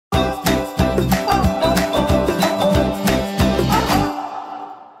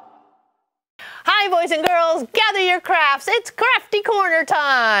boys and girls, gather your crafts. It's Crafty Corner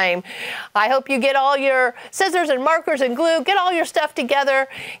time. I hope you get all your scissors and markers and glue. Get all your stuff together.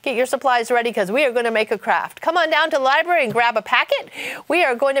 Get your supplies ready because we are going to make a craft. Come on down to the library and grab a packet. We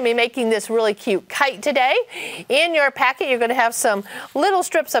are going to be making this really cute kite today. In your packet, you're going to have some little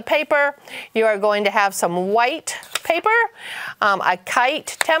strips of paper. You are going to have some white paper, a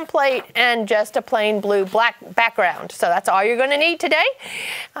kite template, and just a plain black background. So that's all you're going to need today.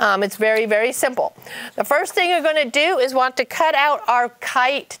 It's very, very simple. The first thing you're going to do is want to cut out our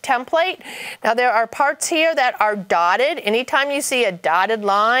kite template. Now there are parts here that are dotted. Anytime you see a dotted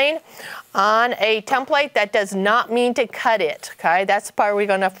line on a template, that does not mean to cut it, okay? That's the part we're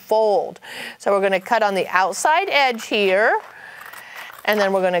going to fold. So we're going to cut on the outside edge here, and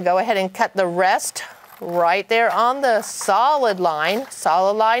then we're going to go ahead and cut the rest right there on the solid line.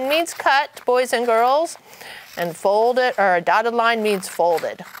 Solid line means cut, boys and girls, and folded, or a dotted line means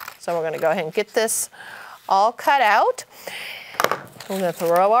folded. So we're going to go ahead and get this all cut out. We're going to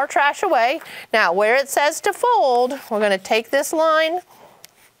throw our trash away. Now, where it says to fold, we're going to take this line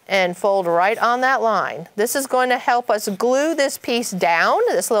and fold right on that line. This is going to help us glue this piece down,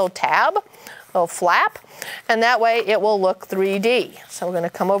 this little tab, little flap, and that way it will look 3D. So we're going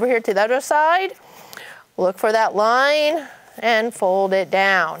to come over here to the other side, look for that line, and fold it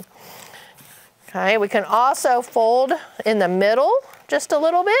down. Okay, we can also fold in the middle just a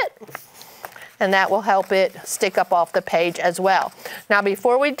little bit, and that will help it stick up off the page as well. Now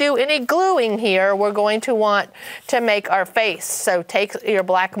before we do any gluing here, we're going to want to make our face. So take your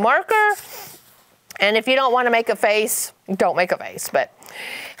black marker, and if you don't want to make a face, don't make a face, but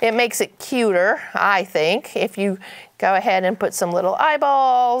it makes it cuter, I think, if you go ahead and put some little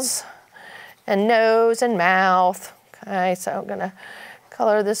eyeballs and nose and mouth. Okay, so I'm gonna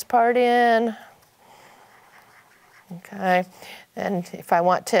color this part in. Okay, and if I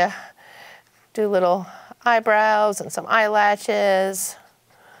want to do little eyebrows and some eyelashes,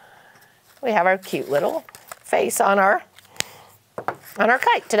 we have our cute little face on our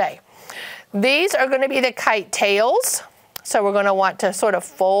kite today. These are going to be the kite tails, so we're going to want to sort of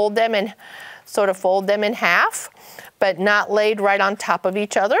fold them in half, but not laid right on top of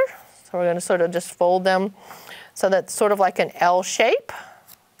each other. So we're going to sort of just fold them so that's sort of like an L shape.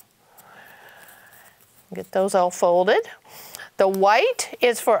 Get those all folded. The white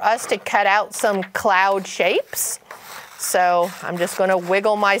is for us to cut out some cloud shapes. So I'm just going to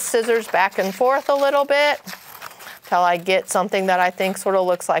wiggle my scissors back and forth a little bit till I get something that I think sort of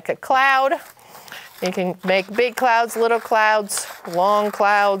looks like a cloud. You can make big clouds, little clouds, long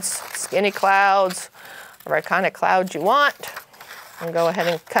clouds, skinny clouds, whatever kind of clouds you want. And go ahead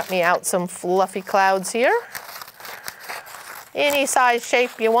and cut me out some fluffy clouds here. Any size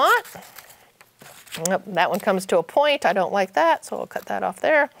shape you want. Nope, that one comes to a point. I don't like that, so I'll cut that off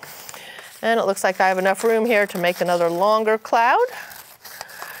there. And it looks like I have enough room here to make another longer cloud.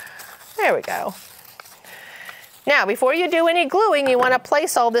 There we go. Now, before you do any gluing, you want to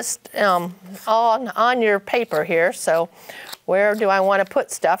place all this on your paper here. So where do I want to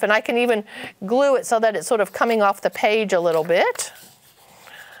put stuff? And I can even glue it so that it's sort of coming off the page a little bit.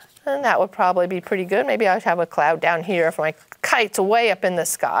 And that would probably be pretty good. Maybe I'll have a cloud down here if my kite's way up in the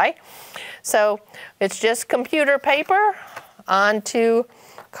sky. So it's just computer paper onto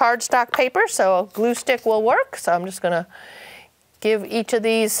cardstock paper, so a glue stick will work. So I'm just going to give each of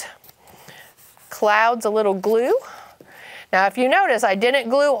these clouds a little glue. Now if you notice, I didn't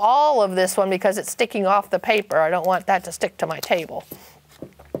glue all of this one because it's sticking off the paper. I don't want that to stick to my table.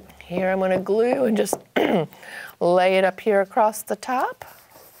 Here I'm going to glue and just lay it up here across the top.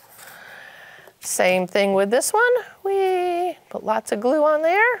 Same thing with this one. We put lots of glue on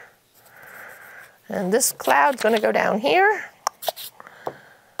there. And this cloud's going to go down here.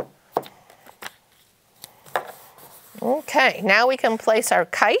 Okay, now we can place our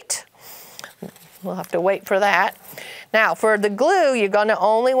kite. We'll have to wait for that. Now for the glue, you're going to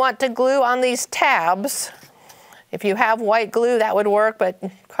only want to glue on these tabs. If you have white glue, that would work, but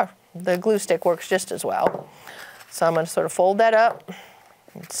the glue stick works just as well. So I'm going to sort of fold that up.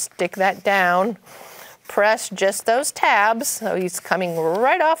 Stick that down, press just those tabs so he's coming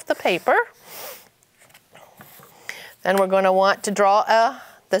right off the paper. Then we're going to want to draw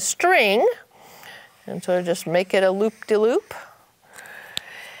the string and sort of just make it a loop-de-loop.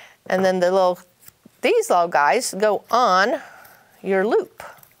 And then these little guys go on your loop,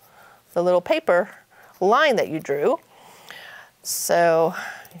 the little paper line that you drew. So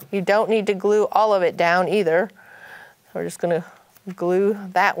you don't need to glue all of it down either. We're just going to glue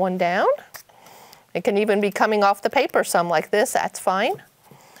that one down. It can even be coming off the paper some like this, that's fine.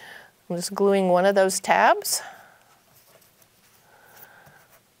 I'm just gluing one of those tabs.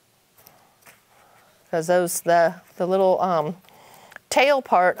 because the little tail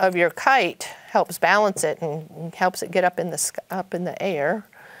part of your kite helps balance it and helps it get up in the air.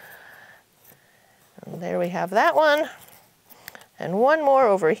 And there we have that one. And one more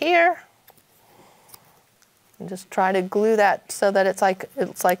over here. And just try to glue that so that it's like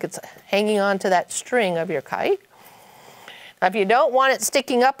it's hanging on to that string of your kite. Now, if you don't want it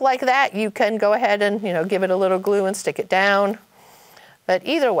sticking up like that, you can go ahead and, you know, give it a little glue and stick it down. But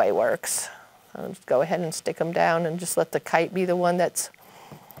either way works. I'll just go ahead and stick them down and just let the kite be the one that's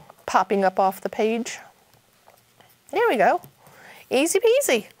popping up off the page. There we go. Easy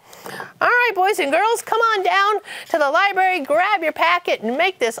peasy. All right, boys and girls, come on down to the library, grab your packet, and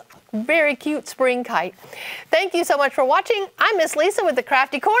make this very cute spring kite. Thank you so much for watching. I'm Miss Lisa with the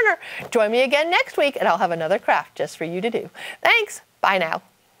Crafty Corner. Join me again next week, and I'll have another craft just for you to do. Thanks. Bye now.